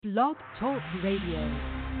Blog Talk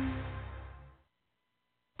Radio.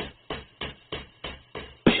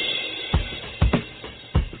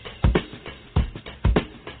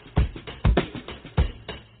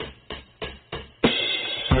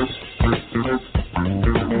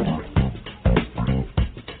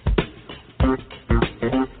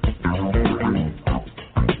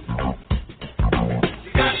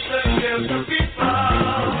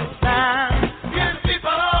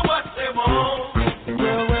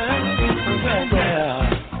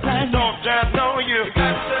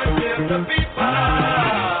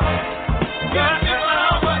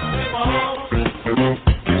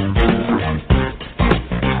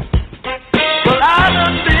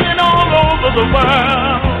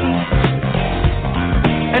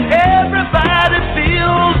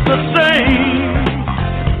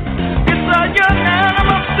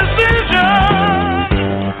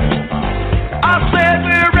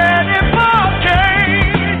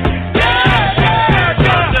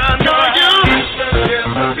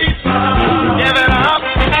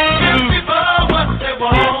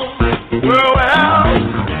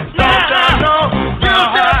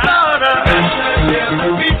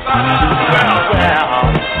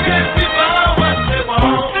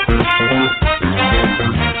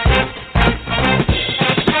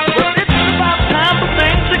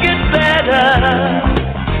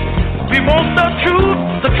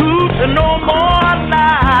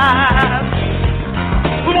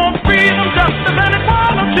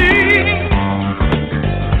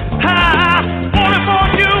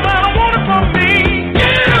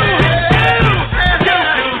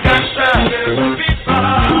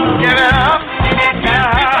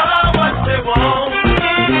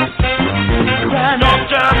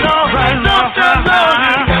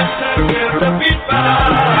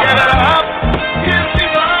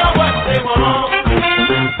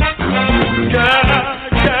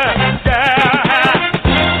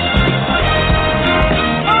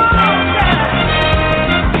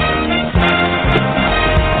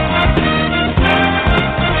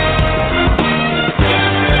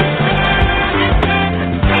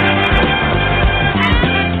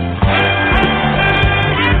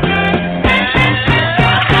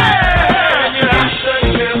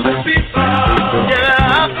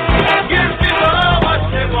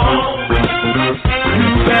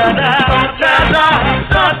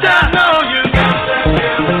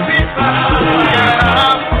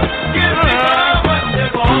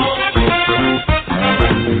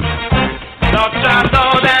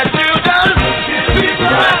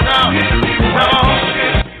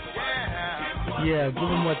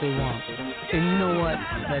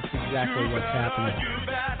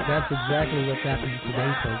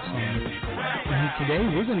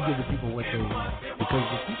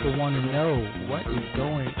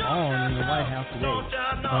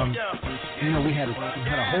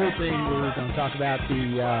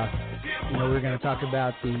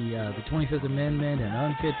 About the 25th Amendment and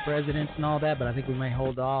unfit presidents and all that, but I think we may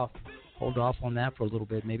hold off on that for a little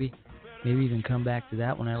bit. Maybe even come back to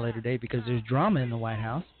that one at a later date because there's drama in the White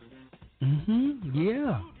House.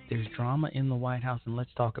 Yeah, there's drama in the White House, and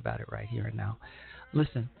let's talk about it right here and now.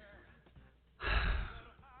 Listen,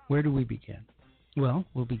 where do we begin? Well,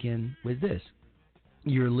 we'll begin with this.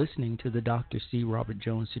 You're listening to the Dr. C. Robert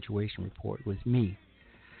Jones Situation Report with me,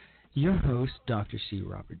 your host, Dr. C.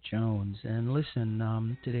 Robert Jones. And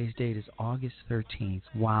listen, today's date is August 13th.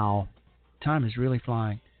 Wow. Time is really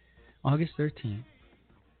flying. August 13th,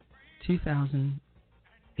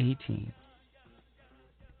 2018.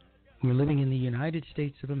 We're living in the United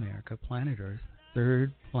States of America, planet Earth,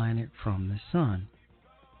 third planet from the sun.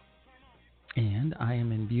 And I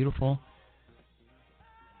am in beautiful,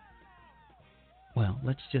 well,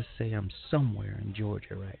 let's just say I'm somewhere in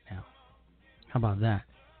Georgia right now. How about that?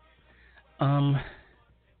 I'm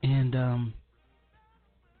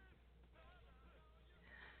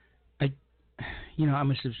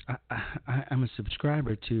a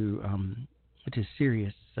subscriber to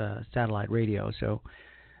Sirius satellite radio. So,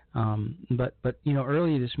 but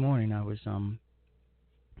earlier this morning I was I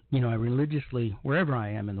religiously, wherever I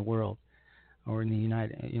am in the world or in the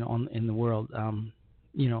in the world,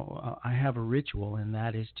 I have a ritual, and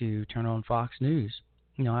that is to turn on Fox News.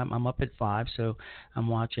 I'm up at 5, so I'm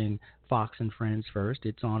watching Fox and Friends first.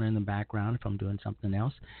 It's on in the background if I'm doing something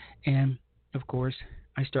else. And, of course,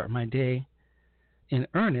 I start my day in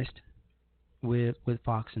earnest with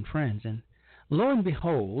Fox and Friends. And lo and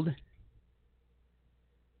behold,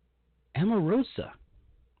 Omarosa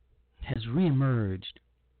has reemerged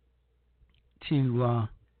to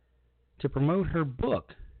promote her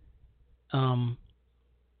book,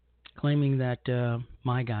 claiming that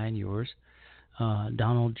my guy and yours,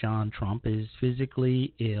 Donald John Trump is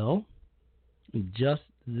physically ill, just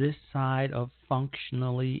this side of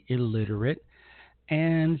functionally illiterate,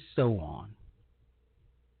 and so on.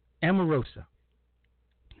 Omarosa,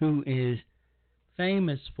 who is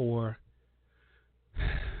famous for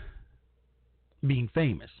being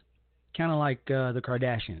famous, kind of like the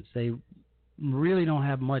Kardashians. They really don't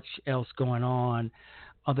have much else going on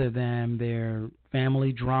other than their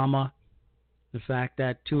family drama, the fact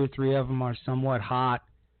that 2 or 3 of them are somewhat hot,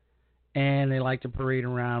 and they like to parade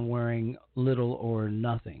around wearing little or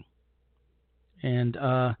nothing. And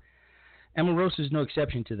Omarosa is no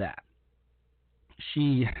exception to that.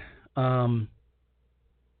 She's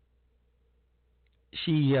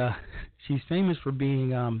famous for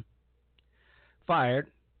being fired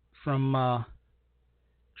from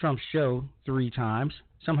Trump's show 3 times.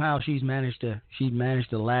 Somehow she managed to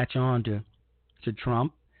latch on to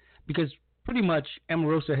Trump, because pretty much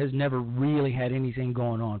Omarosa has never really had anything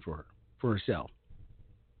going on for herself.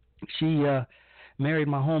 She married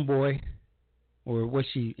my homeboy, or was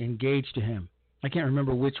she engaged to him? I can't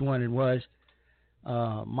remember which one it was.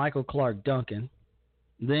 Michael Clark Duncan.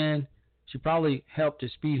 Then she probably helped to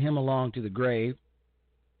speed him along to the grave.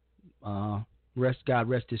 God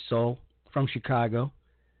rest his soul. From Chicago,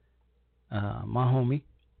 my homie,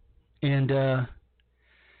 and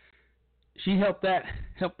she helped that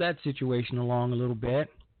situation along a little bit,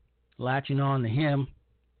 latching on to him.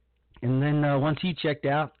 And then once he checked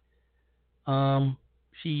out,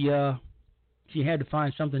 she had to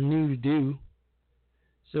find something new to do.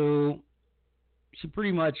 So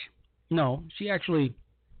she actually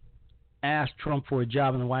asked Trump for a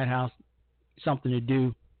job in the White House, something to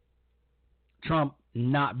do. Trump,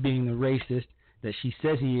 not being the racist that she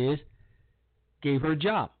says he is, gave her a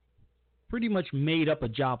job. Pretty much made up a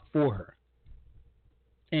job for her.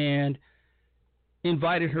 And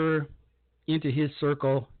invited her into his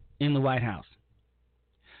circle in the White House.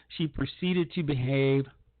 She proceeded to behave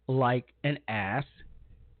like an ass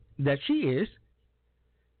that she is.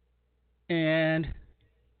 And,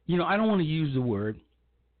 I don't want to use the word,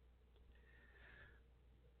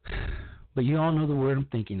 but you all know the word I'm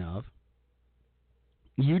thinking of.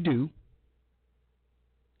 You do.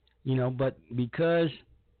 But because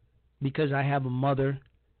I have a mother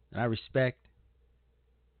that I respect,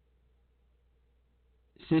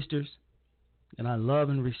 sisters that I love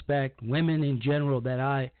and respect, women in general that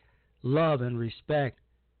I love and respect,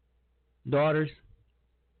 daughters,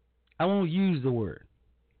 I won't use the word.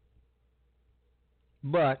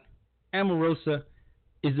 But Omarosa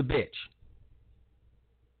is a bitch.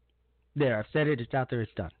 There, I've said it, it's out there,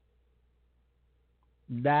 it's done.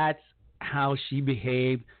 That's how she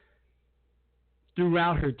behaved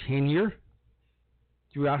throughout her tenure,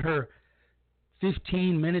 throughout her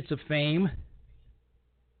 15 minutes of fame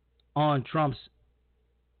on Trump's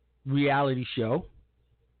reality show.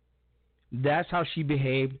 That's how she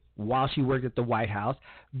behaved while she worked at the White House.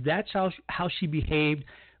 That's how she behaved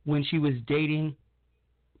when she was dating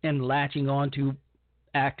and latching on to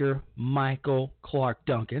actor Michael Clark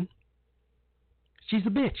Duncan. She's a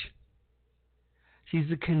bitch. She's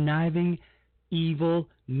a conniving, evil,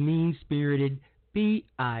 mean-spirited bitch.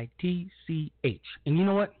 And you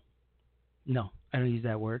know what? No, I don't use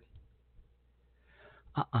that word.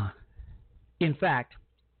 In fact,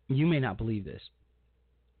 you may not believe this,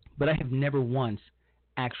 but I have never once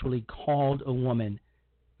actually called a woman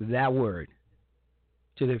that word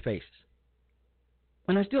to their faces.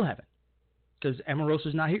 And I still haven't, because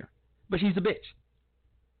Omarosa's not here. But she's a bitch.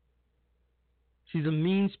 She's a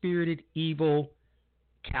mean-spirited, evil,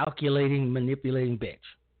 calculating, manipulating bitch.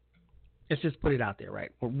 Let's just put it out there,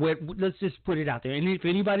 right? Let's just put it out there. And if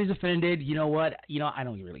anybody's offended, you know what? I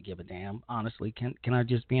don't really give a damn, honestly. Can I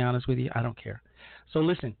just be honest with you? I don't care. So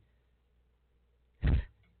listen.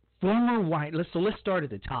 Let's start at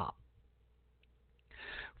the top.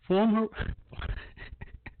 Former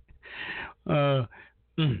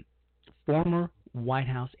White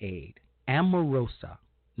House aide Omarosa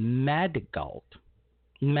Manigault.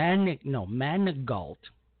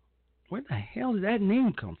 Where the hell did that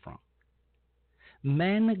name come from?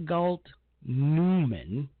 Manigault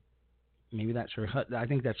Newman. Maybe that's her. I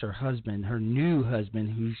think that's her husband, her new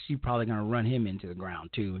husband, who she's probably going to run him into the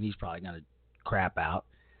ground too, and he's probably going to crap out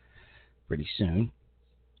pretty soon,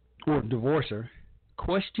 or divorce her.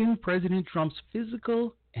 Questioned President Trump's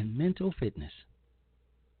physical and mental fitness.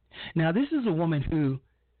 Now, this is a woman who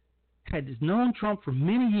had known Trump for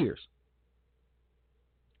many years.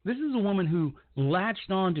 This is a woman who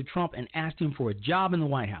latched on to Trump and asked him for a job in the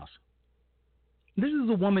White House. This is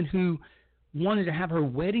a woman who wanted to have her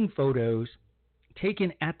wedding photos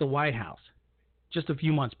taken at the White House just a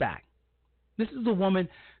few months back. This is the woman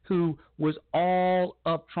who was all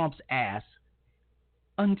up Trump's ass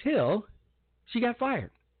until she got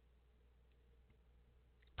fired.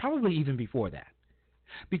 Probably even before that.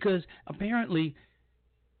 Because apparently,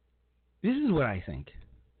 this is what I think.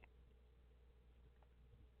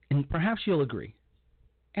 And perhaps you'll agree.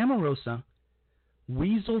 Omarosa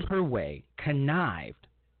weaseled her way, connived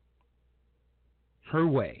her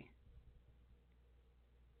way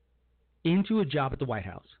into a job at the White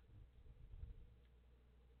House.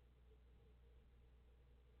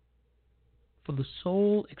 For the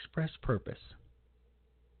sole express purpose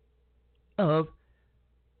of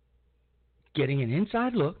getting an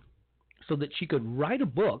inside look so that she could write a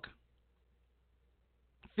book,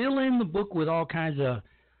 fill in the book with all kinds of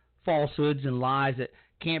falsehoods and lies that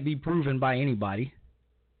can't be proven by anybody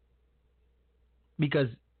because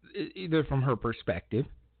either from her perspective,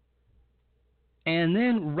 and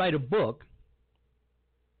then write a book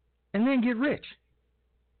and then get rich.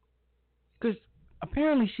 Because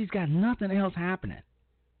apparently she's got nothing else happening.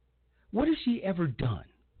 What has she ever done?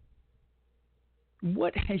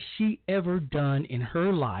 What has she ever done in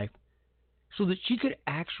her life so that she could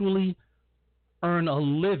actually earn a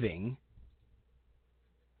living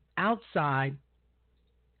outside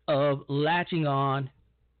of latching on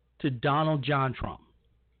to Donald John Trump?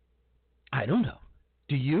 I don't know.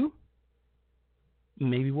 Do you?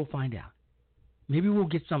 Maybe we'll find out. Maybe we'll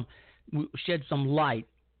shed some light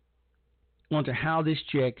onto how this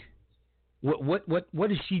chick, what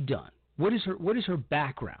has she done? What is her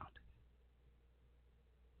background?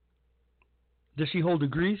 Does she hold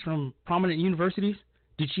degrees from prominent universities?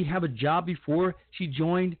 Did she have a job before she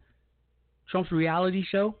joined Trump's reality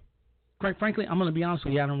show? Quite frankly, I'm going to be honest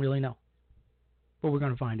with you, I don't really know. But we're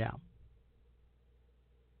going to find out.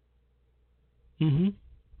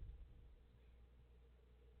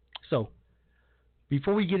 So,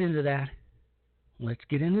 before we get into that, let's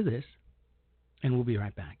get into this, and we'll be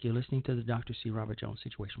right back. You're listening to the Dr. C. Robert Jones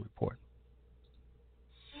Situation Report.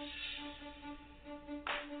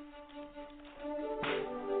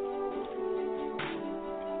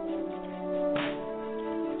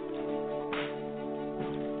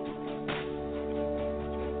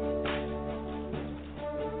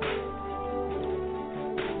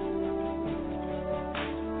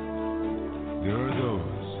 There are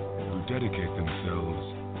those who dedicate themselves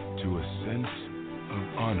to a sense of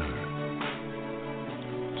honor,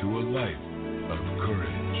 to a life of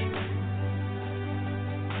courage,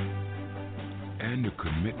 and a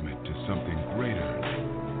commitment to something greater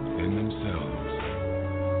than themselves.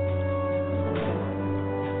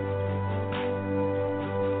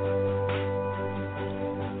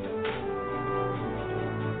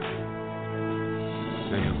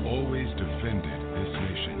 They have always defended this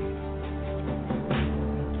nation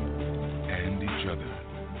and each other.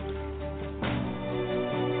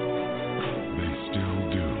 They still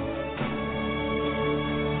do.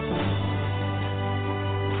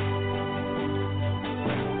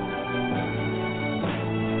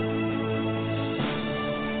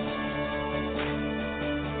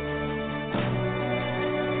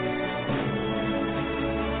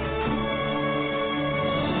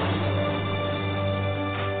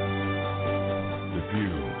 The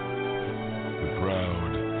few, the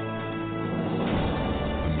proud,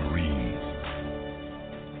 the Marines.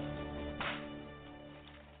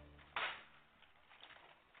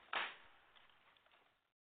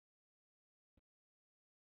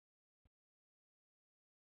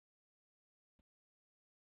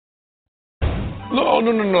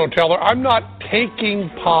 No, Taylor. I'm not taking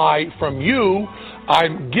pie from you.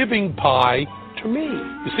 I'm giving pie to me.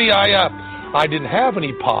 You see, I didn't have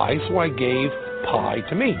any pie, so I gave pie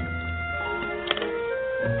to me.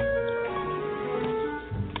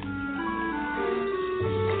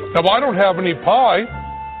 Now, I don't have any pie,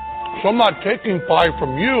 so I'm not taking pie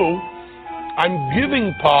from you. I'm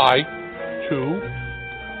giving pie to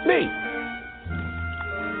me.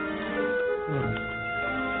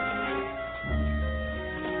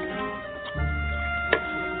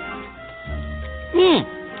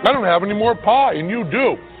 I don't have any more pie, and you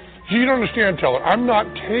do. You don't understand, Teller. I'm not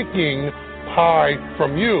taking pie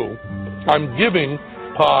from you. I'm giving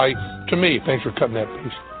pie to me. Thanks for cutting that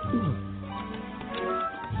piece.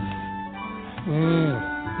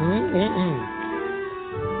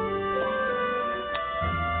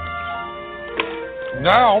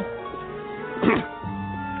 Now,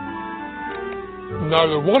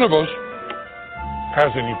 neither one of us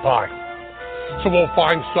has any pie. So we'll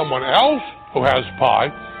find someone else who has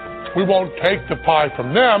pie. We won't take the pie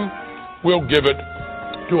from them. We'll give it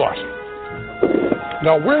to us.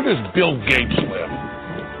 Now, where does Bill Gates live?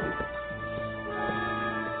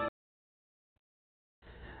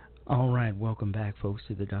 All right, welcome back, folks,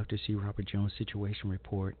 to the Dr. C. Robert Jones Situation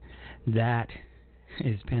Report. That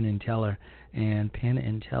is Penn and Teller, and Penn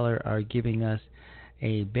and Teller are giving us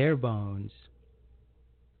a bare bones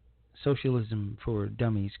Socialism for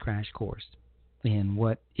Dummies crash course in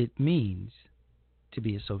what it means to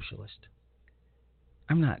be a socialist.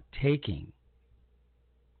 I'm not taking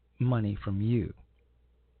money from you.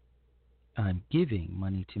 I'm giving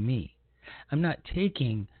money to me. I'm not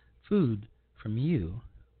taking food from you.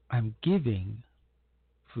 I'm giving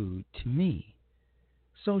food to me.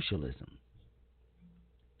 Socialism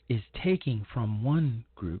is taking from one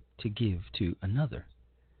group to give to another.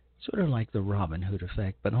 Sort of like the Robin Hood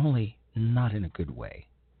effect, but only not in a good way.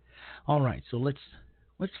 All right, so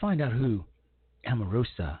let's find out who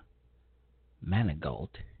Omarosa Manigault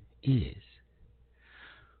is.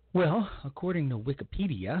 Well, according to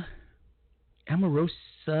Wikipedia,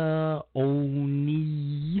 Omarosa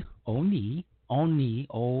Onee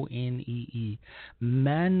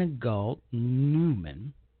Manigault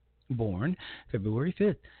Newman, born February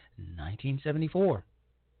 5th, 1974,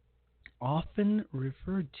 often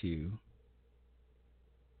referred to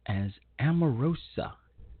as Omarosa,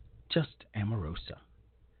 just Omarosa,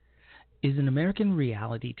 is an American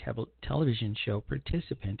reality television show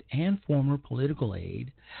participant and former political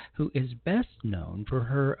aide who is best known for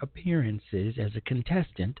her appearances as a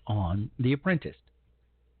contestant on The Apprentice.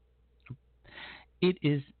 It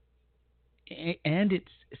is and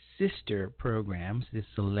its sister programs, The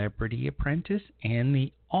Celebrity Apprentice and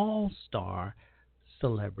The All-Star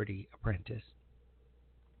Celebrity Apprentice,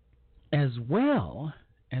 as well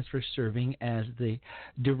as for serving as the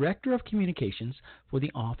Director of Communications for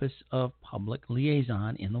the Office of Public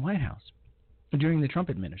Liaison in the White House during the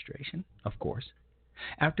Trump administration, of course.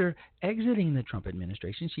 After exiting the Trump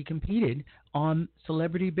administration, she competed on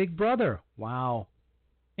Celebrity Big Brother. Wow.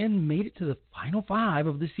 And made it to the final 5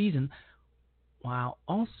 of the season, while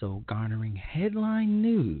also garnering headline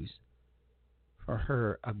news for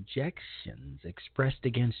her objections expressed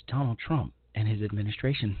against Donald Trump and his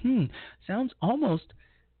administration. Sounds almost,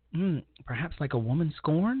 perhaps like a woman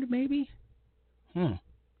scorned, maybe?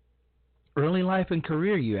 Early life and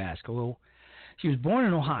career, you ask. Well, she was born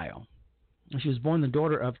in Ohio. She was born the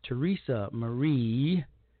daughter of Teresa Marie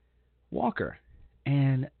Walker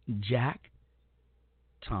and Jack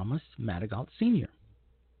Thomas Manigault Sr.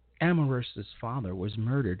 Omarosa's father was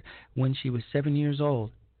murdered when she was 7 years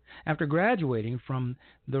old. After graduating from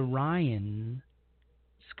the Ryan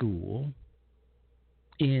School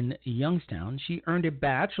in Youngstown, she earned a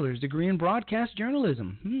bachelor's degree in broadcast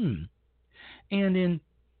journalism. And in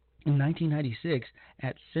 1996,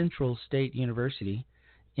 at Central State University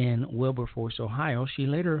in Wilberforce, Ohio, she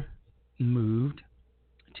later moved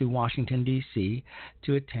to Washington, D.C.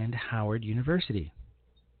 to attend Howard University,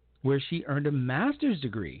 where she earned a master's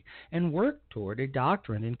degree and worked toward a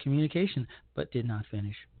doctorate in communication, but did not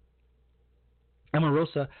finish.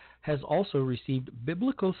 Omarosa has also received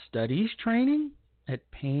biblical studies training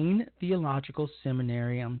at Payne Theological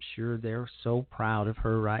Seminary. I'm sure they're so proud of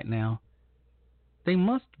her right now. They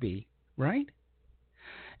must be, right?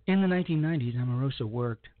 In the 1990s, Omarosa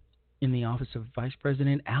worked in the office of Vice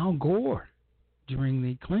President Al Gore during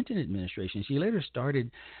the Clinton administration. She later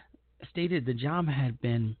stated the job had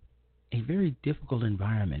been a very difficult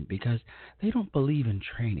environment because they don't believe in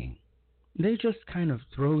training. They just kind of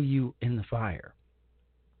throw you in the fire.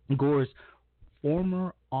 Gore's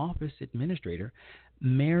former office administrator,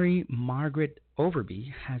 Mary Margaret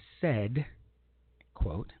Overby, has said,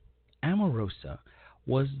 quote, Omarosa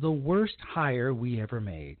was the worst hire we ever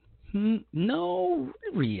made. No,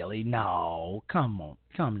 really, no. Come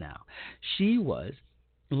now. She was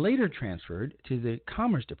later transferred to the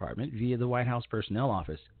Commerce Department via the White House Personnel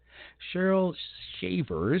Office. Cheryl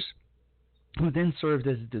Shavers, who then served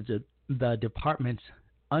as the department's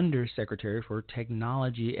Undersecretary for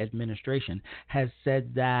Technology Administration, has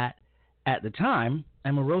said that at the time,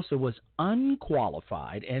 Omarosa was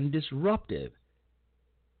unqualified and disruptive,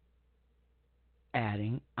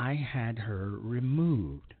 adding, I had her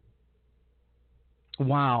removed.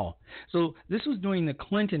 Wow. So this was during the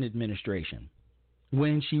Clinton administration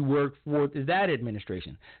when she worked for that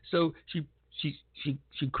administration. So she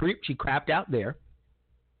crapped out there,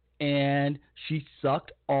 and she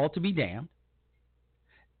sucked all to be damned.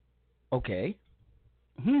 Okay.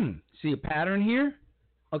 See a pattern here?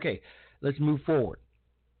 Okay, let's move forward.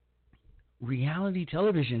 Reality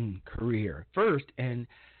television career. First and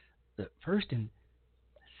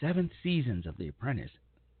 7th seasons of The Apprentice.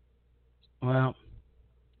 Well,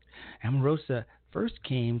 Omarosa first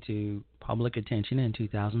came to public attention in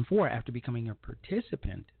 2004 after becoming a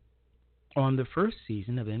participant on the first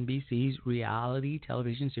season of NBC's reality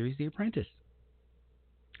television series The Apprentice,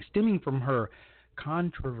 stemming from her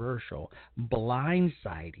controversial,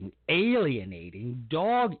 blindsiding, alienating,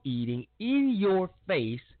 dog-eating,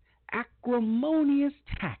 in-your-face, acrimonious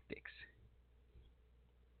tactics,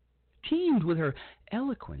 teamed with her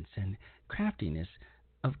eloquence and craftiness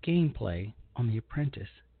of gameplay on The Apprentice,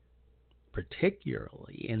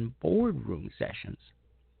 particularly in boardroom sessions.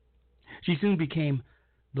 She soon became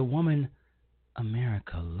the woman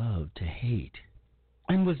America loved to hate,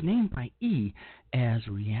 and was named by E! As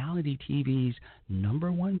reality TV's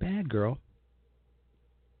 #1 bad girl.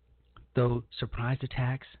 Though surprise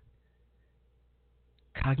attacks,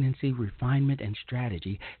 cognitive refinement, and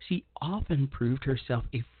strategy, she often proved herself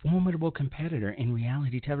a formidable competitor in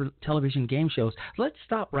reality television game shows. Let's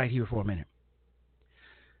stop right here for a minute.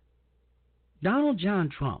 Donald John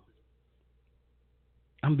Trump,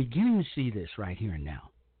 I'm beginning to see this right here and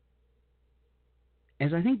now,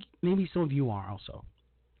 as I think maybe some of you are also,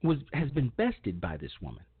 has been bested by this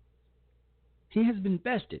woman. He has been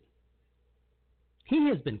bested. He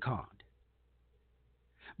has been conned.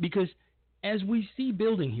 Because as we see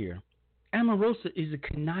building here, Omarosa is a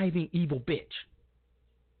conniving, evil bitch.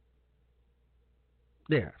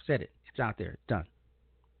 There, I've said it. It's out there. It's done.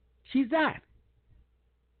 She's that.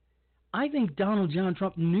 I think Donald John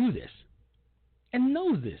Trump knew this and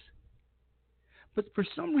knows this. But for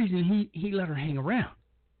some reason, he let her hang around.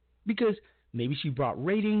 Because maybe she brought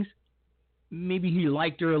ratings. Maybe he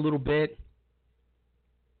liked her a little bit.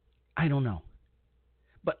 I don't know.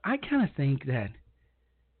 But I kind of think that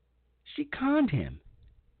she conned him.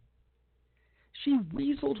 She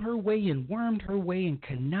weaseled her way and wormed her way and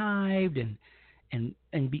connived and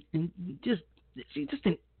just, she's just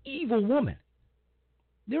an evil woman.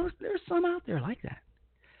 There's some out there like that.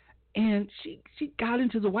 And she got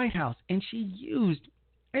into the White House and she used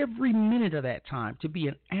every minute of that time to be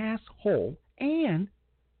an asshole and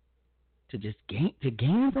to just gain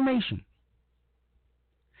information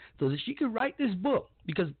so that she could write this book.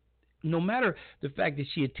 Because no matter the fact that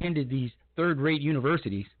she attended these third-rate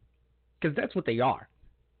universities, because that's what they are.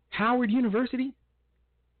 Howard University,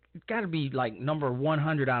 it's got to be like number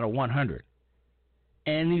 100 out of 100.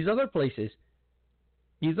 And these other places,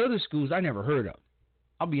 these other schools I never heard of.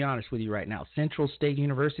 I'll be honest with you right now. Central State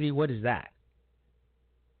University, what is that?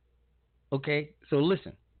 Okay, so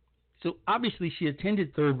listen. So obviously she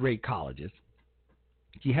attended third-rate colleges.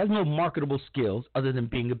 She has no marketable skills other than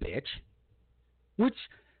being a bitch, which,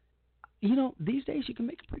 you know, these days you can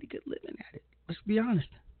make a pretty good living at it. Let's be honest.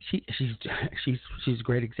 She's a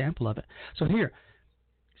great example of it. So here,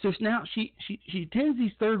 so now she attends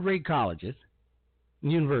these third-rate colleges,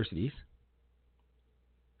 universities,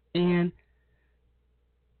 and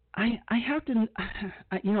I have to,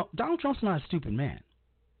 you know, Donald Trump's not a stupid man.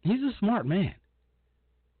 He's a smart man.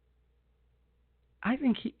 I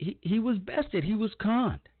think he was bested. He was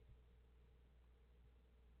conned.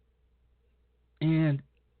 And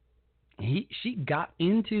she got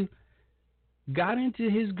into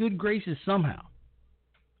his good graces somehow.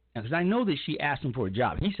 Because I know that she asked him for a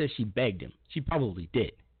job. He says she begged him. She probably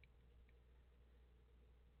did.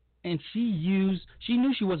 And she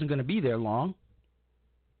knew she wasn't going to be there long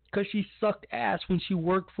because she sucked ass when she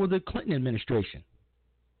worked for the Clinton administration.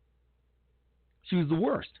 She was the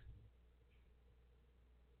worst.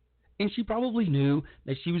 And she probably knew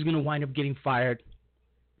that she was going to wind up getting fired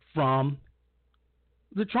from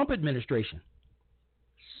the Trump administration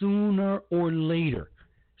sooner or later.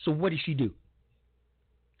 So what did she do?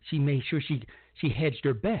 She made sure she hedged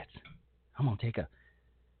her bets. I'm going to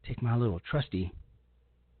take my little trusty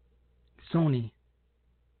Sony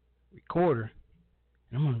recorder,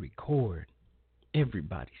 and I'm going to record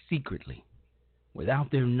everybody secretly without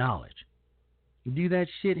their knowledge. You do that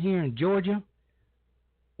shit here in Georgia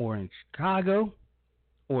or in Chicago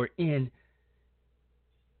or in,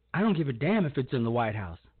 I don't give a damn if it's in the White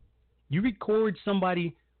House. You record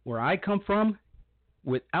somebody where I come from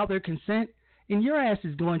without their consent, and your ass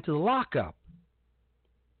is going to the lockup.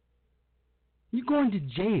 You're going to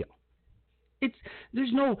jail.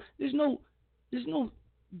 There's no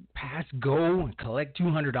pass go and collect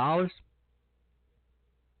 $200.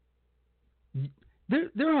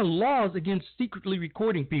 There are laws against secretly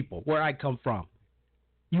recording people where I come from.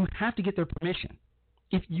 You have to get their permission.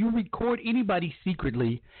 If you record anybody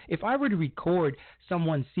secretly, if I were to record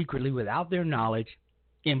someone secretly without their knowledge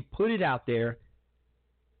and put it out there,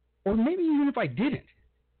 or maybe even if I didn't,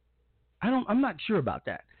 I'm not sure about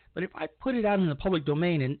that. But if I put it out in the public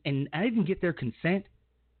domain and I didn't get their consent,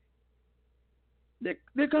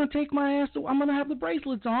 they're going to take my ass. I'm going to have the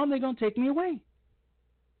bracelets on. They're going to take me away.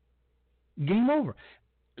 Game over.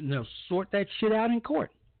 And they'll sort that shit out in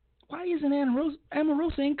court. Why isn't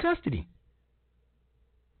Omarosa in custody?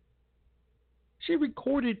 She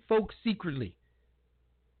recorded folks secretly.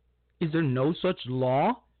 Is there no such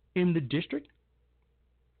law in the district?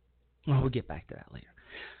 Well, we'll get back to that later.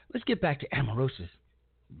 Let's get back to Omarosa's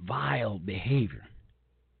vile behavior.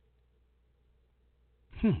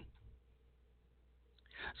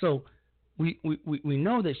 So we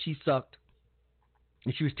know that she sucked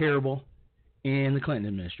and she was terrible in the Clinton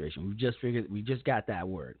administration. We just got that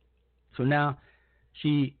word. So now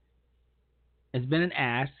she has been an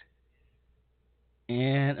ass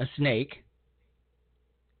and a snake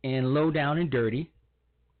and low down and dirty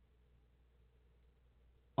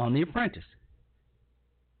on The Apprentice.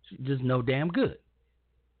 She's just no damn good.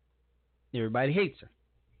 Everybody hates her.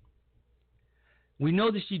 We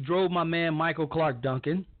know that she drove my man Michael Clark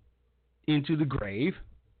Duncan into the grave.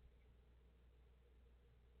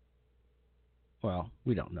 Well,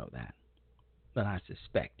 we don't know that, but I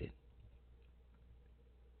suspect it.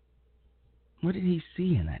 What did he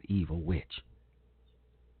see in that evil witch?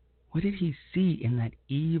 What did he see in that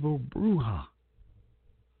evil bruja?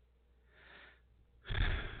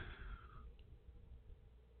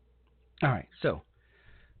 All right, so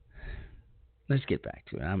let's get back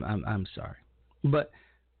to it. I'm sorry, but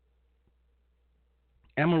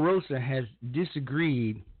Omarosa has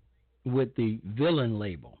disagreed with the villain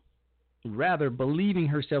label, rather believing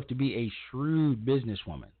herself to be a shrewd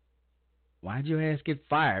businesswoman. Why'd your ass get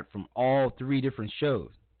fired from all 3 different shows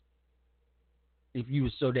if you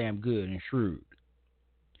were so damn good and shrewd?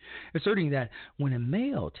 Asserting that when a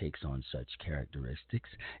male takes on such characteristics,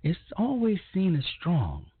 it's always seen as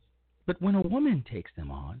strong, but when a woman takes them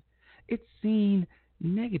on, it's seen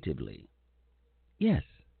negatively. Yes,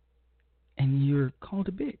 and you're called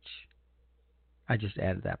a bitch. I just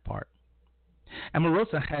added that part.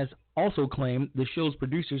 Omarosa has also claimed the show's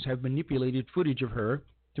producers have manipulated footage of her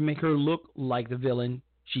to make her look like the villain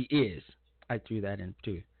she is. I threw that in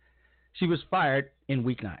too. She was fired in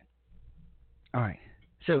week 9. All right.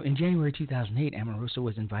 So in January 2008, Omarosa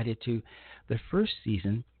was invited to the first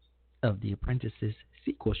season of The Apprentice's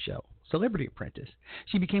sequel show, Celebrity Apprentice.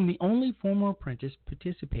 She became the only former apprentice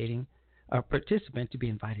participant to be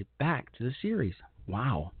invited back to the series.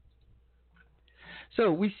 Wow.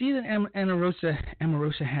 So we see that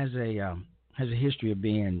Omarosa has a history of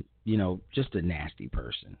being, just a nasty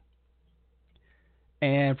person,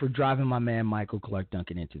 and for driving my man Michael Clark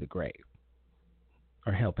Duncan into the grave,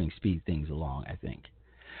 or helping speed things along, I think.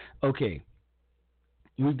 Okay,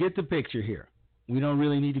 we get the picture here. We don't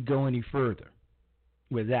really need to go any further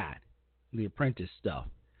with that, The Apprentice stuff.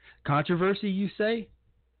 Controversy, you say?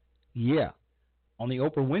 Yeah. On the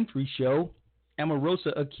Oprah Winfrey Show,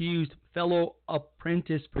 Omarosa accused fellow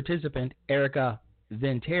Apprentice participant Erica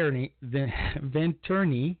Venturni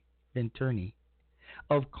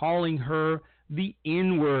of calling her the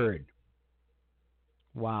N-word.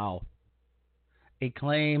 Wow. A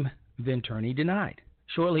claim Venturni denied.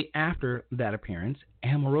 Shortly after that appearance,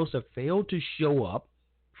 Omarosa failed to show up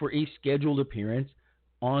for a scheduled appearance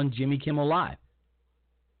on Jimmy Kimmel Live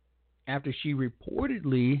after she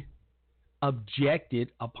reportedly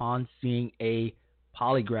objected upon seeing a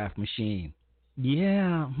polygraph machine.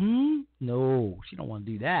 Yeah, no, she don't want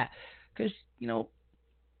to do that because,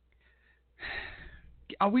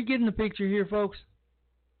 are we getting the picture here, folks?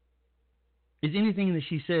 Is anything that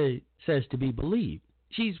she says to be believed?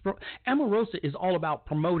 Omarosa is all about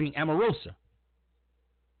promoting Omarosa,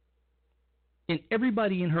 and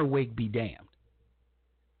everybody in her wake be damned.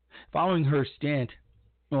 Following her stint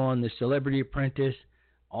on the Celebrity Apprentice,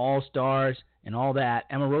 All Stars, and all that,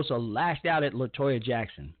 Omarosa lashed out at LaToya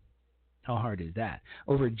Jackson. How hard is that?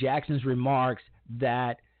 Over Jackson's remarks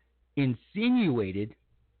that insinuated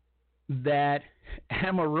that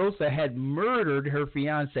Omarosa had murdered her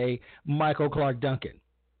fiancé, Michael Clark Duncan.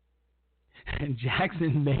 And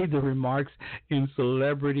Jackson made the remarks in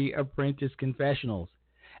Celebrity Apprentice confessionals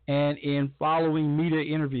and in following media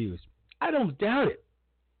interviews. I don't doubt it.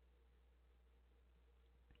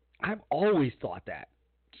 I've always thought that.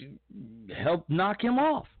 Help knock him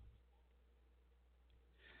off.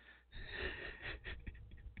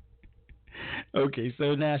 Okay,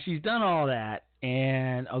 so now she's done all that,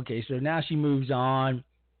 and so now she moves on.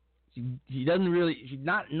 She doesn't really,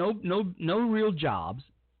 no real jobs.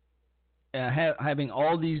 Having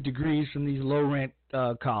all these degrees from these low rent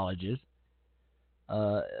colleges,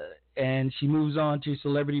 and she moves on to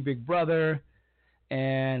Celebrity Big Brother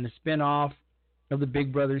and the spinoff of the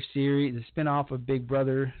Big Brother series, the spinoff of Big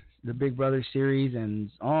Brother, the Big Brother series, and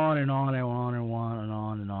on and on and on and on and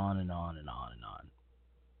on and on and on and on and on.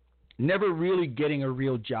 Never really getting a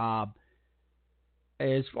real job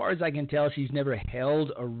as far as I can tell, she's never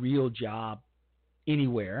held a real job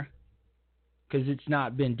anywhere because it's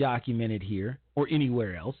not been documented here or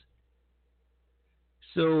anywhere else.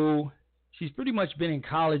 So she's pretty much been in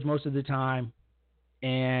college most of the time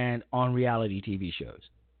and on reality TV shows.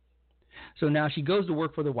 So now she goes to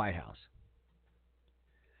work for the White House.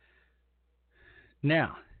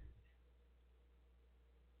 Now,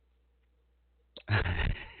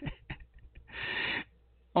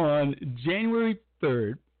 on January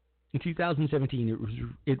 3rd, in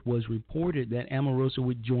 2017, it was reported that Omarosa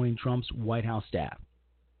would join Trump's White House staff,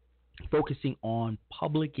 focusing on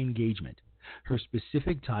public engagement. Her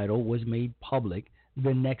specific title was made public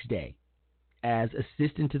the next day as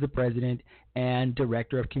Assistant to the President and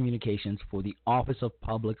Director of Communications for the Office of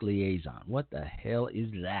Public Liaison. What the hell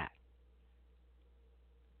is that?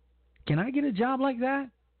 Can I get a job like that?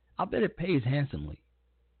 I'll bet it pays handsomely.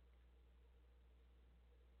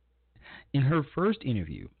 In her first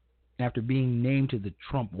interview, after being named to the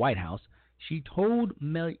Trump White House, she told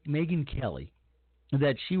Megyn Kelly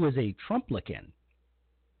that she was a Trumplican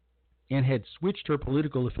and had switched her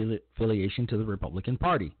political affiliation to the Republican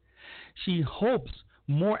Party. She hopes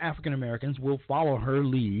more African Americans will follow her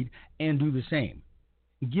lead and do the same,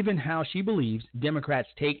 given how she believes Democrats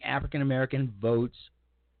take African American votes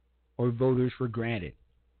or voters for granted,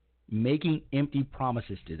 making empty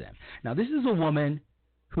promises to them. Now, this is a woman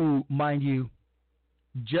who, mind you,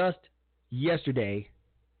 just yesterday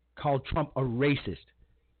called Trump a racist.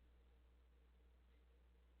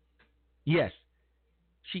 Yes,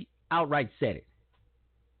 she outright said it.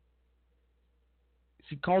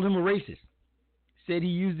 She called him a racist, said he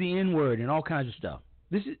used the N-word and all kinds of stuff.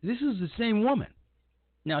 This is the same woman.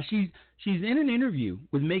 Now, she's in an interview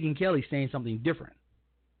with Megyn Kelly saying something different,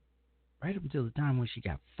 right up until the time when she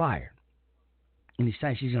got fired and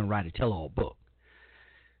decided she's going to write a tell-all book.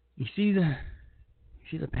 You see the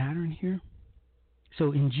pattern here?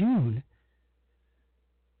 So in June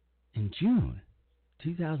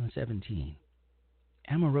 2017,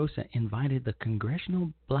 Omarosa invited the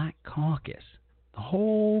Congressional Black Caucus, the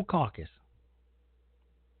whole caucus,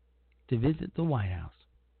 to visit the White House,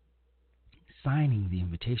 signing the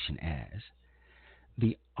invitation as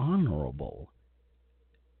the Honorable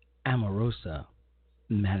Omarosa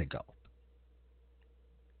Manigault.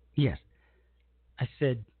 Yes, I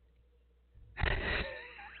said,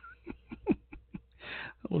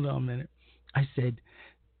 hold on a minute. I said,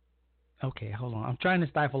 okay, hold on. I'm trying to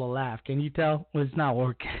stifle a laugh. Can you tell? Well, it's not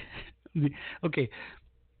working. Okay.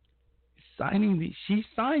 She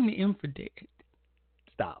signed the invitation.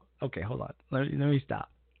 Stop. Okay, hold on. Let me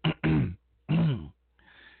stop.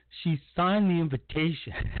 She signed the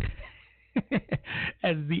invitation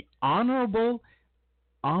as the Honorable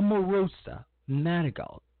Omarosa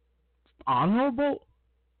Manigault. Honorable?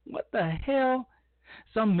 What the hell?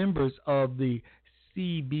 Some members of the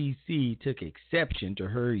CBC took exception to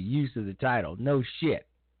her use of the title. No shit.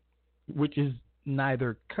 Which is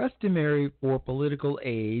neither customary for political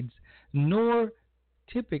aides nor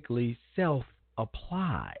typically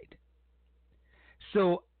self-applied.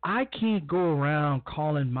 So I can't go around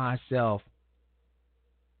calling myself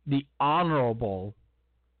the Honorable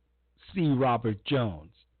C. Robert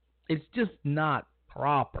Jones. It's just not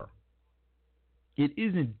proper. It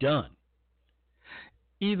isn't done.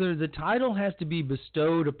 Either the title has to be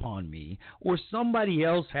bestowed upon me or somebody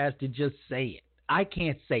else has to just say it. I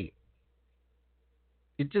can't say it.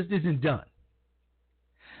 It just isn't done.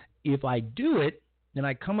 If I do it, then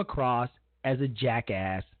I come across as a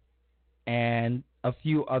jackass and a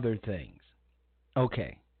few other things.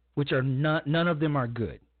 Okay, which are none of them are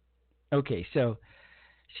good. Okay, so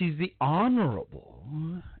she's the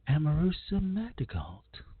Honorable Omarosa Manigault.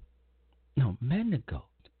 No, Manigault.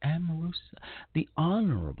 Omarosa. The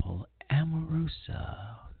Honorable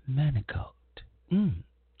Omarosa Manigault.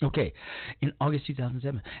 Okay, in August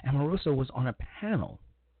 2007, Omarosa was on a panel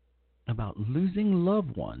about losing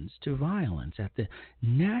loved ones to violence at the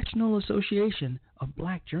National Association of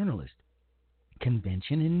Black Journalists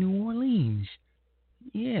convention in New Orleans.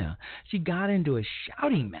 Yeah, she got into a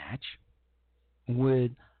shouting match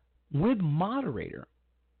with moderator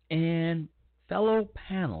and fellow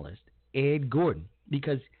panelist Ed Gordon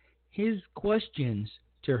because his questions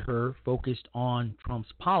to her focused on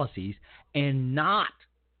Trump's policies and not,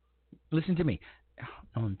 listen to me,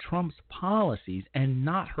 on Trump's policies and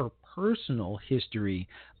not her personal history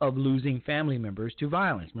of losing family members to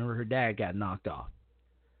violence. Remember, her dad got knocked off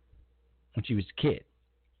when she was a kid.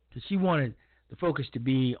 So she wanted the focus to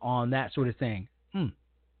be on that sort of thing. I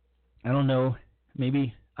don't know,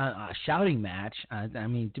 maybe a shouting match. I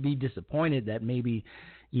mean, to be disappointed that maybe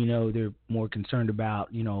they're more concerned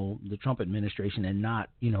about, the Trump administration and not,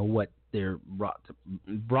 what they're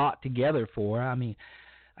brought together for. I mean,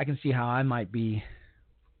 I can see how I might be,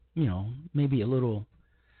 maybe a little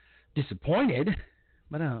disappointed,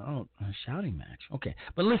 but a shouting match. Okay,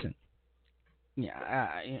 but listen,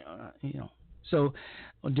 so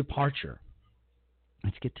departure.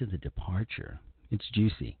 Let's get to the departure. It's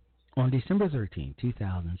juicy. On December 13,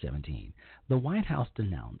 2017, the White House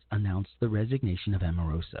announced the resignation of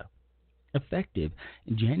Omarosa. Effective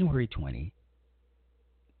January 20,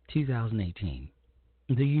 2018,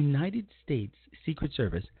 the United States Secret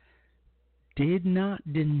Service did not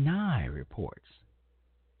deny reports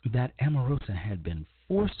that Omarosa had been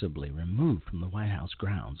forcibly removed from the White House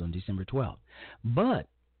grounds on December 12, but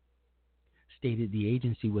stated the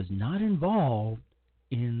agency was not involved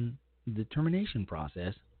in the termination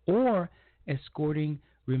process or escorting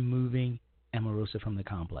removing Omarosa from the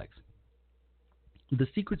complex. The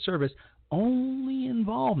Secret Service's only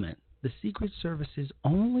involvement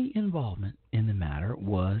in the matter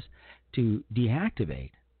was to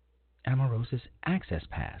deactivate Omarosa's access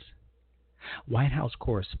pass. White House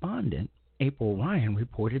correspondent April Ryan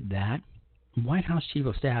reported that White House Chief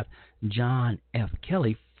of Staff John F.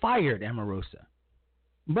 Kelly fired Omarosa,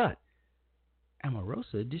 but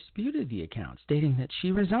Omarosa disputed the account, stating that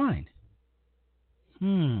she resigned.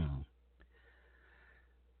 Poor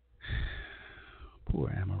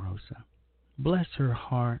Omarosa. Bless her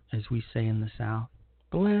heart, as we say in the South.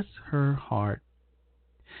 Bless her heart.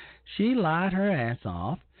 She lied her ass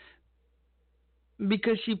off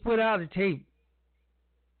because she put out a tape,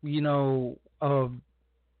 of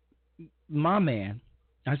my man.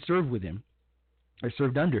 I served with him. I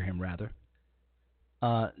served under him, rather.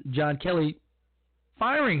 John Kelly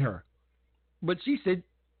firing her. But she said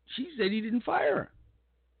he didn't fire her.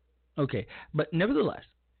 Okay, but nevertheless,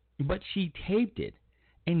 she taped it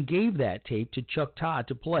and gave that tape to Chuck Todd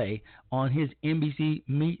to play on his NBC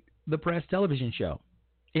Meet the Press television show.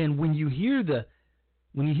 And when you hear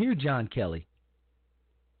John Kelly,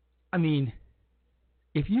 I mean,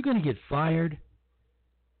 if you're going to get fired,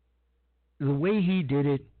 the way he did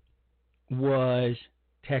it was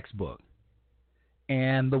textbook.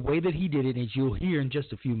 And the way that he did it, as you'll hear in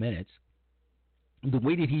just a few minutes, the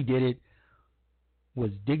way that he did it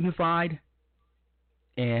was dignified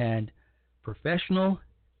and professional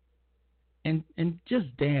and just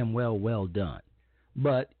damn well done.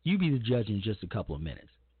 But you be the judge in just a couple of minutes.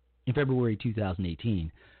 In February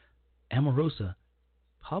 2018, Omarosa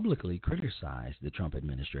publicly criticized the Trump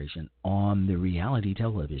administration on the reality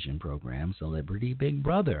television program Celebrity Big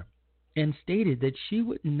Brother and stated that she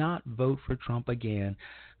would not vote for Trump again.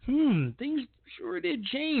 Things sure did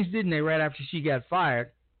change, didn't they, right after she got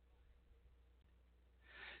fired?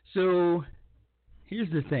 So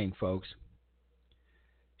here's the thing, folks.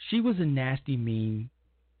 She was a nasty, mean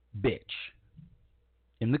bitch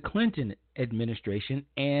in the Clinton administration,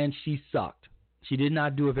 and she sucked. She did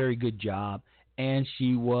not do a very good job, and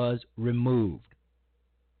she was removed.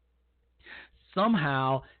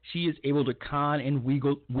 Somehow, she is able to con and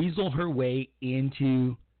weasel her way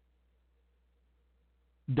into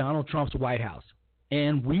Donald Trump's White House.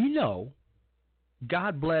 And we know,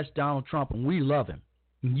 God bless Donald Trump, and we love him.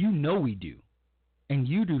 You know we do. And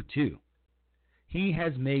you do too. He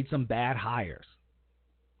has made some bad hires.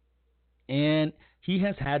 And he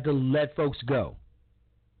has had to let folks go.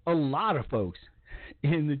 A lot of folks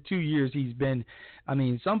in the 2 years he's been. I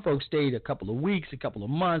mean, some folks stayed a couple of weeks, a couple of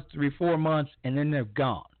months, 3-4 months, and then they're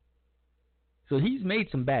gone. So he's made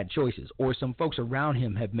some bad choices, or some folks around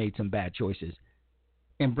him have made some bad choices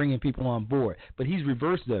in bringing people on board. But he's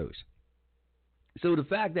reversed those. So the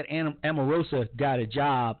fact that Omarosa got a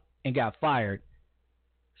job and got fired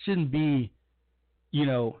shouldn't be,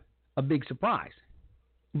 a big surprise.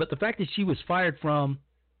 But the fact that she was fired from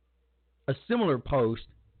a similar post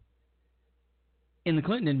in the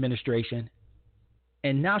Clinton administration,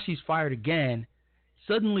 and now she's fired again,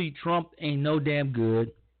 suddenly Trump ain't no damn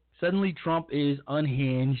good. Suddenly Trump is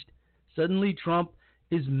unhinged. Suddenly Trump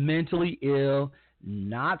is mentally ill,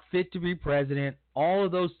 not fit to be president, all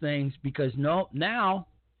of those things, because now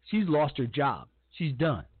she's lost her job. She's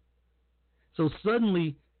done. So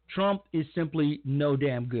suddenly Trump is simply no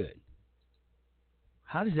damn good.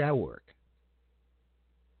 How does that work?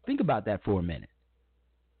 Think about that for a minute.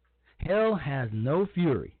 Hell has no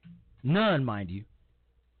fury, none, mind you,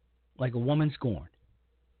 like a woman scorned.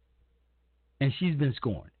 And she's been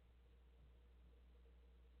scorned.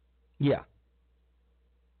 Yeah.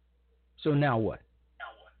 So now what?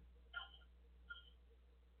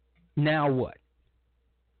 Now what?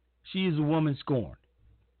 She is a woman scorned.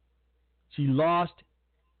 She lost.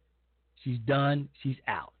 She's done. She's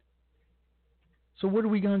out. So what are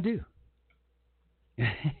we going to do?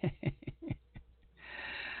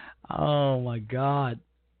 Oh, my God.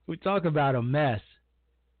 We talk about a mess.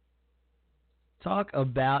 Talk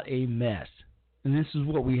about a mess. And this is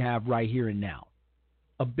what we have right here and now.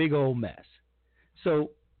 A big old mess.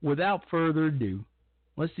 So without further ado,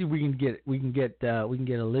 let's see if we can get a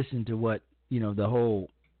listen to what, the whole,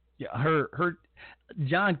 her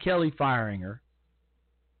John Kelly firing her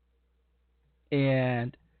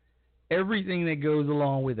and everything that goes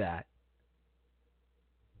along with that.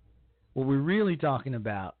 What we're really talking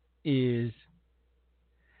about is,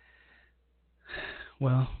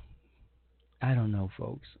 well, I don't know,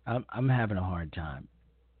 folks. I'm having a hard time,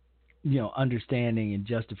 understanding and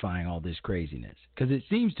justifying all this craziness. Because it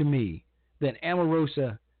seems to me that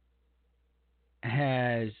Omarosa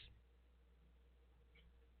has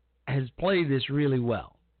played this really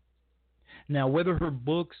well. Now, whether her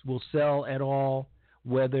books will sell at all,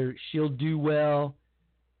 whether she'll do well,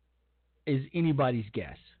 is anybody's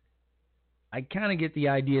guess. I kind of get the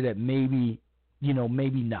idea that maybe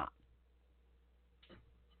not.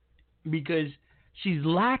 Because she's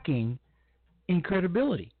lacking in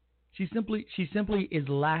credibility. She simply is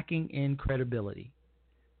lacking in credibility.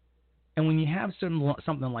 And when you have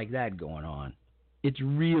something like that going on, it's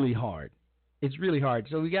really hard. It's really hard.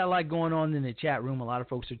 So we got a lot going on in the chat room. A lot of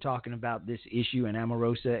folks are talking about this issue and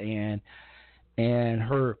Omarosa and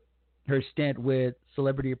her stint with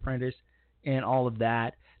Celebrity Apprentice and all of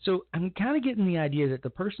that. So I'm kind of getting the idea that the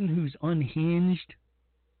person who's unhinged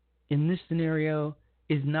in this scenario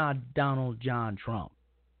is not Donald John Trump.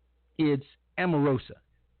 It's Omarosa.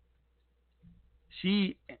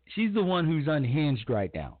 She's the one who's unhinged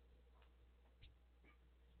right now.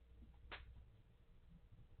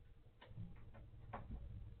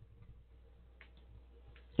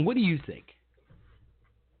 What do you think?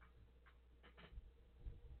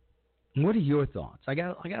 What are your thoughts? I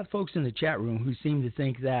got folks in the chat room who seem to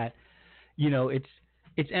think that,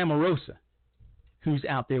 it's Omarosa who's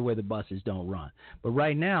out there where the buses don't run. But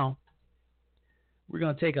right now, we're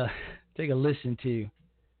going to take a listen to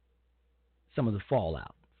some of the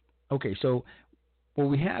fallout. Okay, so what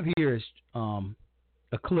we have here is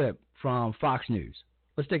a clip from Fox News.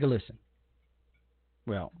 Let's take a listen.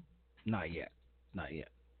 Well, not yet.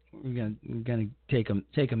 We're gonna take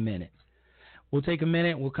a minute. We'll take a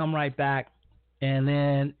minute. We'll come right back, and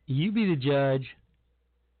then you be the judge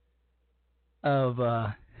of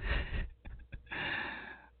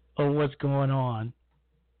what's going on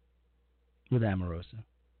with Omarosa.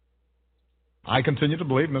 I continue to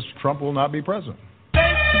believe Mr. Trump will not be president. Make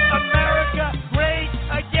America great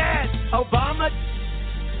again. Obama,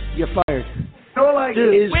 you're fired. All I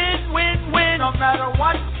do is win, win, win, no matter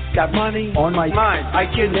what. Got money on my mind. I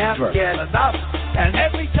can never Get enough. And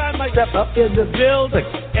every time I step up in the building,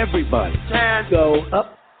 everybody can go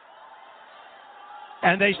up.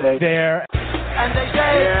 And they stay there. And they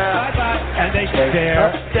say bye-bye. And they stay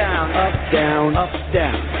there. Up, down, up, down, up,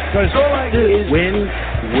 down. Because all I do is win,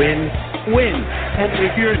 win, win. And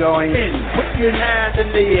if you're going in, put your hands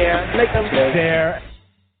in the air, make them stay there.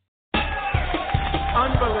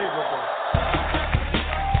 Unbelievable.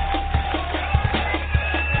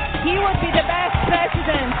 He would be the best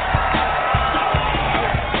president.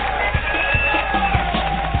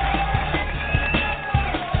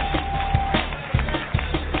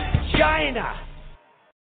 China.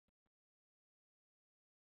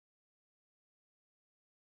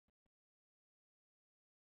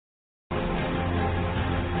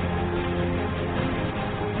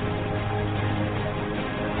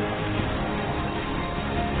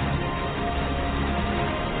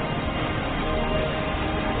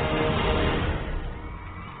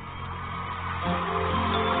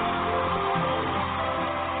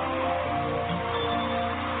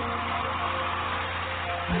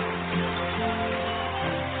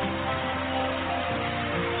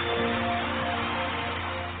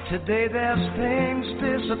 Today there's things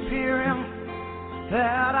disappearing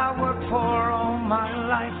that I worked for all my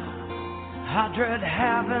life. I dread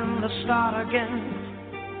having to start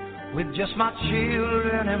again with just my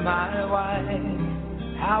children and my wife.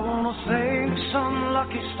 I want to thank some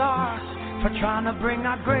lucky stars for trying to bring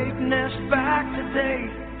our greatness back today.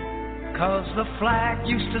 'Cause the flag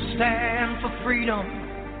used to stand for freedom,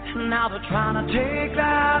 and now they're trying to take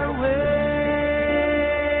that away.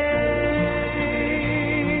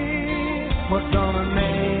 We're gonna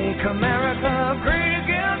make America great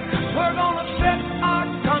again. We're gonna set our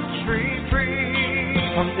country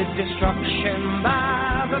free from the destruction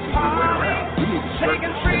by the party,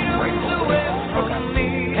 taking freedom away from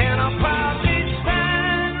me. And I'll proudly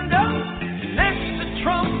stand up next to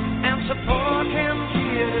Trump and support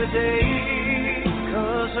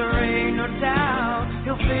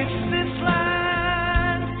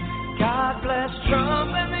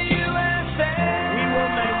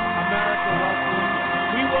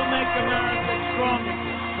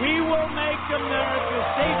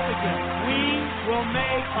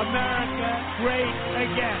America great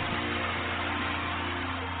again.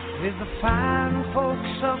 With the fine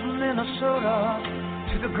folks of Minnesota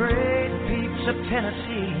to the great peaks of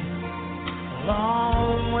Tennessee,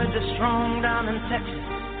 along with the strong down in Texas,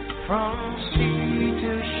 from sea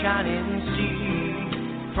to shining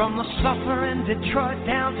sea, from the suffering Detroit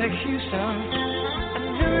down to Houston, and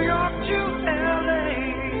New York to LA.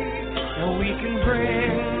 And we can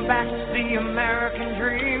bring back the American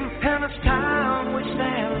dream, and it's time we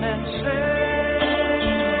stand and say,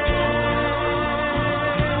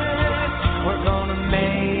 we're gonna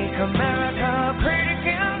make America great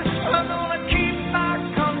again. We're gonna keep our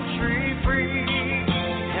country free,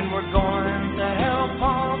 and we're going to help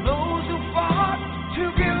all those who fought to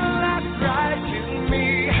give that right to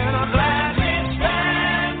me. And I'm glad we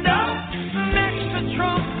stand up next to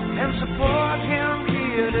Trump and support him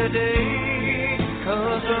here today.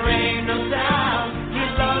 'Cause there ain't no doubt he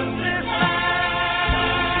loves this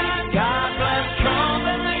land. God bless Trump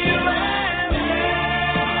and the USA.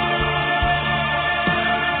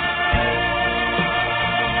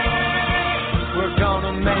 We're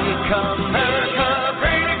gonna make America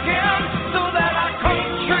great again so that our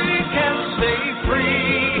country can stay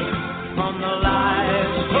free from the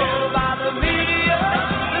lies told by the media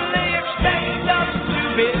that they expect us to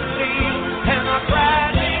believe. And I'm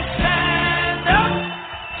glad we stand up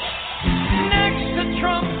next to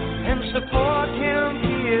Trump and support him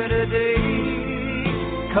here today.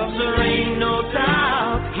 'Cause there ain't no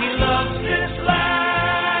doubt he loves this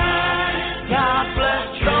land. God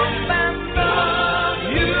bless Trump and the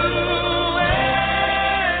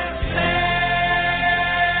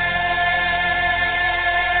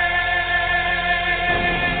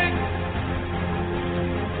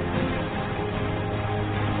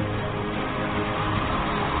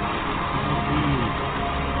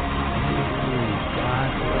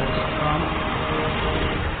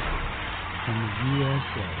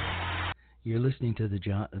You're listening to the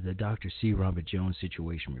Dr. C. Robert Jones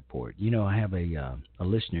Situation Report. You know, I have a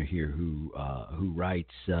listener here who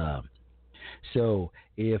writes, so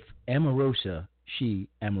if Omarosa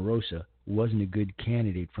wasn't a good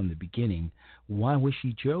candidate from the beginning, why was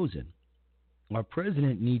she chosen? Our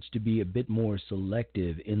president needs to be a bit more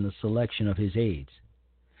selective in the selection of his aides.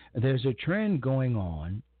 There's a trend going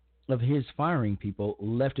on of his firing people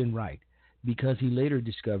left and right because he later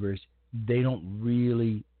discovers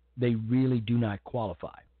they really do not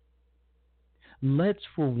qualify. Let's,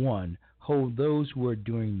 for one, hold those who are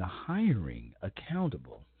doing the hiring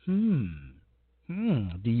accountable. Do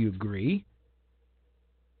you agree?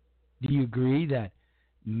 Do you agree that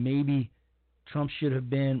maybe Trump should have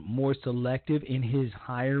been more selective in his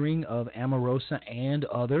hiring of Omarosa and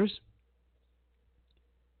others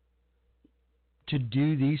to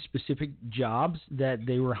do these specific jobs that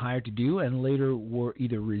they were hired to do and later were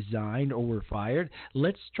either resigned or were fired?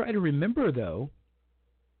 Let's try to remember, though,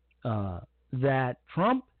 that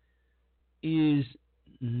Trump is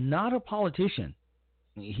not a politician.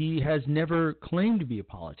 He has never claimed to be a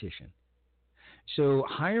politician. So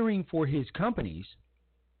hiring for his companies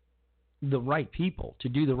the right people to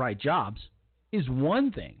do the right jobs is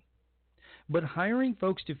one thing. But hiring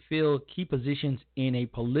folks to fill key positions in a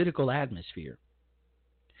political atmosphere,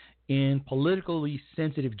 in politically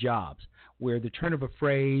sensitive jobs, where the turn of a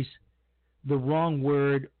phrase, the wrong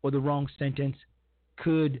word, or the wrong sentence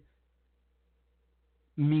could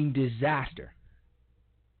mean disaster,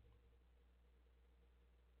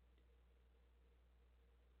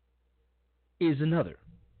 is another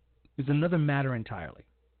matter entirely.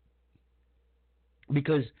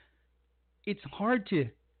 Because it's hard to,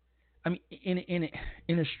 in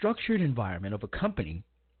a structured environment of a company,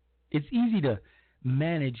 it's easy to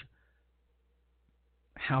manage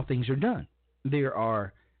how things are done. There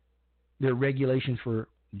are regulations for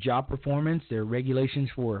job performance. There are regulations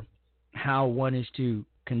for how one is to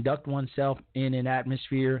conduct oneself in an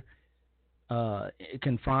atmosphere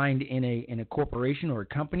confined in a corporation or a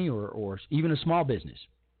company or even a small business.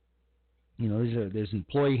 You know, there's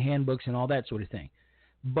employee handbooks and all that sort of thing.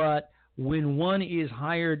 But when one is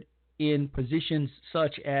hired in positions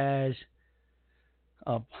such as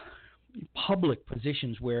public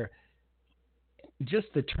positions where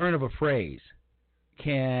just the turn of a phrase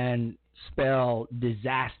can spell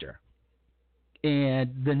disaster,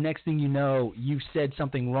 and the next thing you know, you've said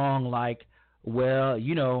something wrong, like, well,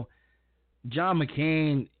 you know, John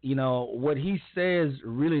McCain, you know, what he says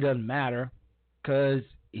really doesn't matter because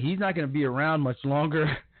he's not going to be around much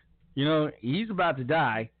longer. You know, he's about to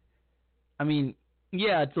die. I mean,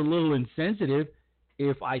 yeah, it's a little insensitive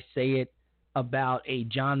if I say it about a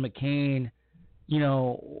John McCain, you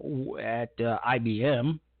know, at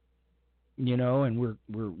IBM, you know, and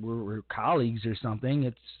we're colleagues or something.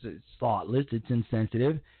 It's thoughtless, it's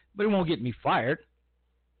insensitive, but it won't get me fired.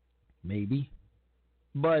 Maybe.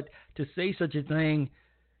 But to say such a thing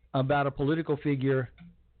about a political figure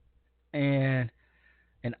and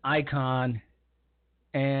an icon,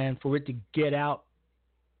 and for it to get out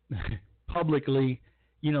publicly,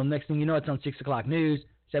 you know, next thing you know, it's on 6 o'clock news,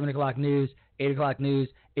 7 o'clock news, 8 o'clock news.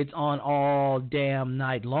 It's on all damn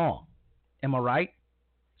night long. Am I right?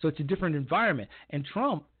 So it's a different environment. And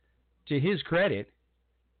Trump, to his credit,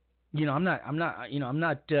 you know, I'm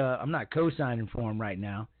not co-signing for him right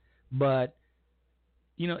now, but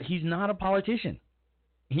you know, he's not a politician.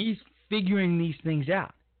 He's figuring these things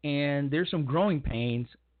out, and there's some growing pains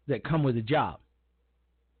that come with a job.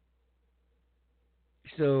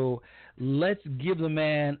 So let's give the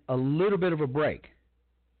man a little bit of a break.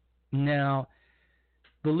 Now,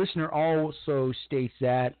 the listener also states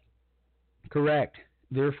that, correct,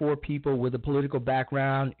 therefore people with a political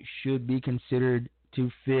background should be considered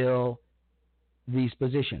to fill these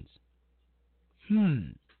positions.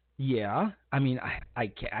 Yeah, I mean, I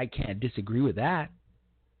can't disagree with that.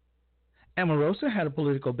 Omarosa had a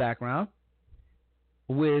political background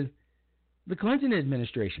with the Clinton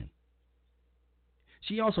administration.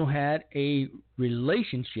 She also had a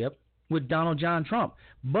relationship with Donald John Trump,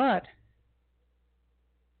 but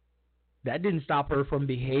that didn't stop her from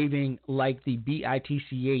behaving like the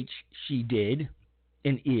bitch she did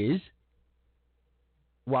and is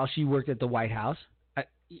while she worked at the White House.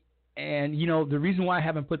 And, you know, the reason why I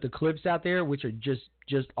haven't put the clips out there, which are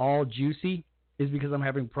just all juicy, is because I'm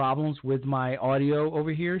having problems with my audio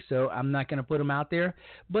over here, so I'm not going to put them out there.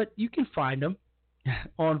 But you can find them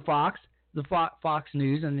on Fox, the Fox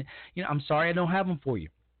News, and, you know, I'm sorry I don't have them for you.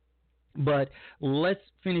 But let's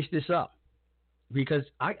finish this up, because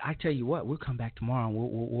I tell you what, we'll come back tomorrow and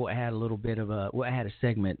we'll add a little bit of we'll add a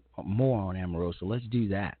segment more on Omarosa. Let's do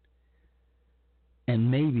that. And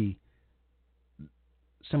maybe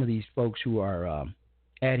some of these folks who are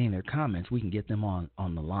adding their comments, we can get them on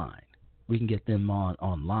the line. We can get them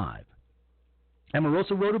on live.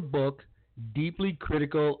 Omarosa wrote a book deeply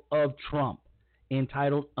critical of Trump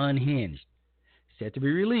entitled Unhinged, set to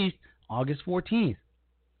be released August 14th.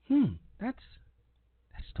 That's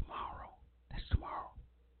tomorrow. That's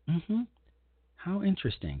tomorrow. How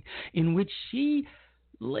interesting. In which she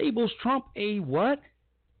labels Trump a what?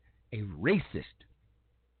 A racist.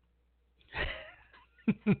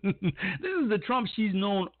 This is the Trump she's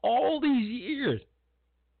known all these years.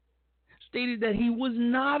 Stated that he was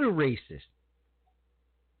not a racist.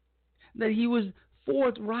 That he was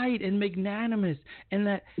forthright and magnanimous, and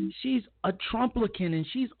that she's a Trumplican and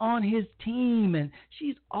she's on his team and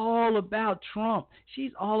she's all about Trump.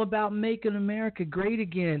 She's all about making America great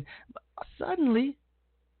again. But suddenly,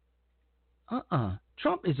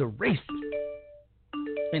 Trump is a racist,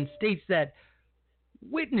 and states that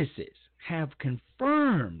witnesses have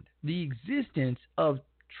confirmed the existence of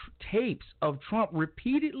tapes of Trump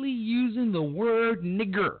repeatedly using the word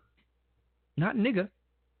nigger. Not nigger.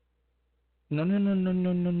 No.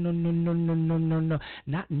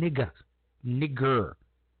 Not nigger. Nigger.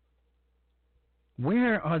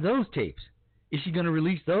 Where are those tapes? Is she going to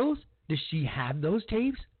release those? Does she have those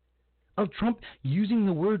tapes of Trump using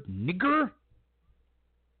the word nigger?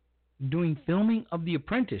 Doing filming of The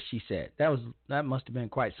Apprentice, she said. That must have been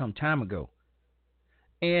quite some time ago.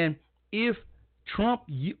 And if Trump,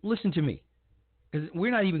 listen to me, because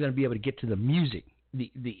we're not even going to be able to get to the music,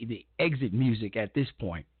 the exit music at this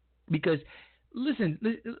point. Because, listen,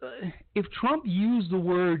 if Trump used the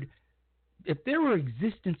word, if there were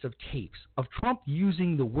existence of tapes of Trump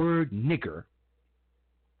using the word nigger,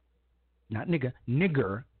 not nigger,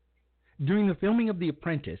 nigger, during the filming of The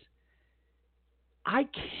Apprentice, I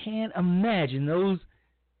can't imagine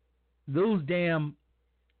those damn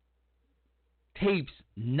tapes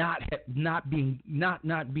not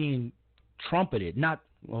being trumpeted.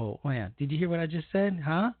 Oh man, did you hear what I just said?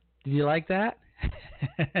 Huh? Did you like that?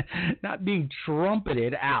 Not being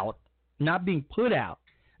trumpeted out, not being put out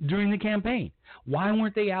during the campaign. Why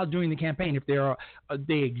weren't they out during the campaign if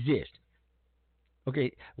they exist?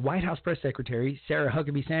 Okay, White House Press Secretary Sarah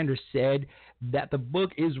Huckabee Sanders said that the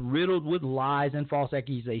book is riddled with lies and false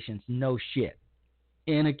accusations. No shit.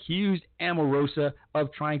 And accused Omarosa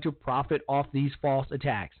of trying to profit off these false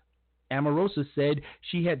attacks. Omarosa said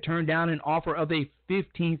she had turned down an offer of a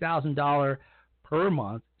 $15,000 per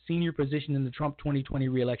month senior position in the Trump 2020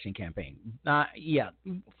 reelection campaign.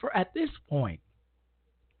 At this point,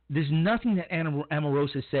 there's nothing that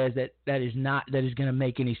Omarosa says that is going to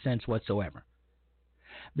make any sense whatsoever.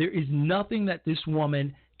 There is nothing that this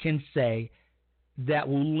woman can say that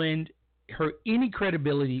will lend her any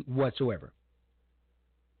credibility whatsoever.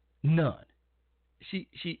 None.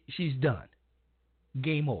 She's done.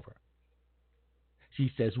 Game over.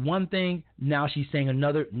 She says one thing, now she's saying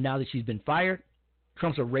another. Now that she's been fired,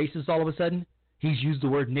 Trump's a racist all of a sudden. He's used the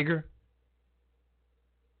word nigger.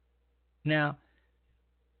 Now,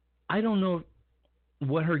 I don't know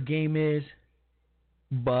what her game is,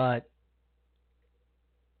 but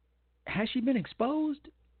has she been exposed?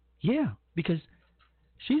 Yeah, because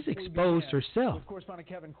she's exposed herself. With correspondent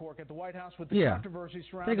Kevin Cork at the White House with the controversy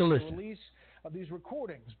surrounding the release of these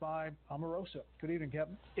recordings by Omarosa. Good evening,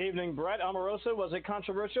 Kevin. Evening, Brett. Omarosa was a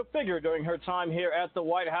controversial figure during her time here at the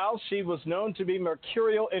White House. She was known to be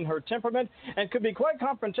mercurial in her temperament and could be quite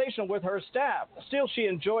confrontational with her staff. Still, she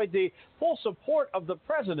enjoyed the full support of the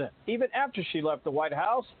president, even after she left the White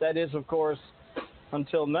House. That is, of course,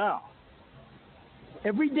 until now.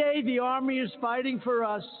 Every day the Army is fighting for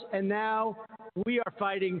us, and now we are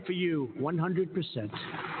fighting for you 100%.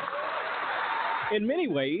 In many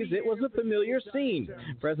ways, it was a familiar scene.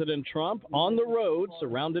 President Trump on the road,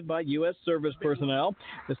 surrounded by U.S. service personnel,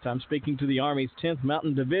 this time speaking to the Army's 10th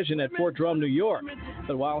Mountain Division at Fort Drum, New York.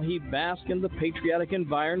 But while he basked in the patriotic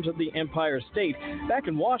environs of the Empire State, back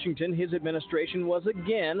in Washington, his administration was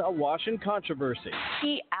again awash in controversy.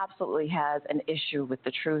 He absolutely has an issue with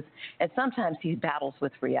the truth, and sometimes he battles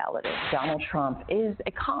with reality. Donald Trump is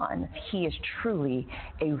a con. He is truly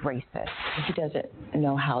a racist. He doesn't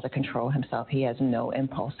know how to control himself. He has no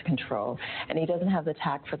impulse control, and he doesn't have the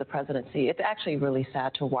tact for the presidency. It's actually really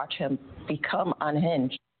sad to watch him become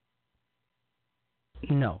unhinged.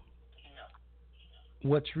 No.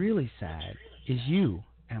 What's really sad is you,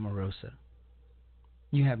 Omarosa.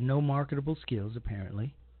 You have no marketable skills,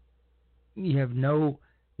 apparently. You have no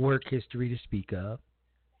work history to speak of.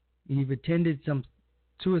 You've attended some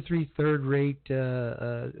 2 or 3 third-rate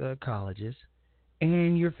colleges,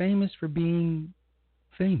 and you're famous for being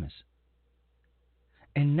famous.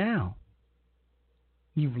 And now,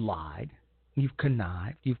 you've lied, you've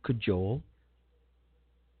connived, you've cajoled.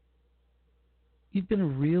 You've been a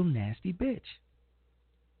real nasty bitch.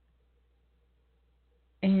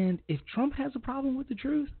 And if Trump has a problem with the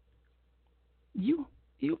truth,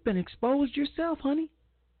 you've been exposed yourself, honey.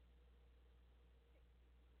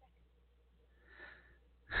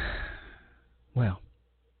 Well,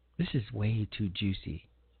 this is way too juicy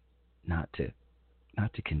not to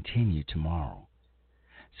continue tomorrow.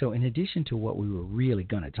 So in addition to what we were really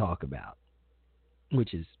going to talk about,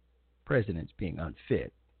 which is presidents being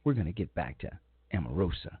unfit, we're going to get back to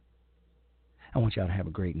Omarosa. I want y'all to have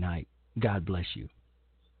a great night. God bless you.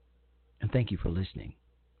 And thank you for listening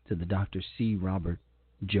to the Dr. C. Robert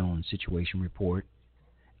Jones Situation Report.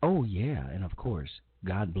 Oh, yeah, and of course,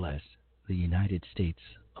 God bless the United States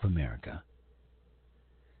of America.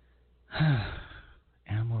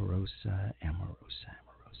 Omarosa, Omarosa,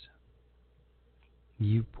 Omarosa.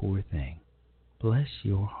 You poor thing. Bless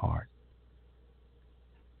your heart.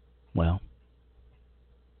 Well,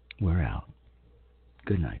 we're out.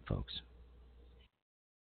 Good night, folks.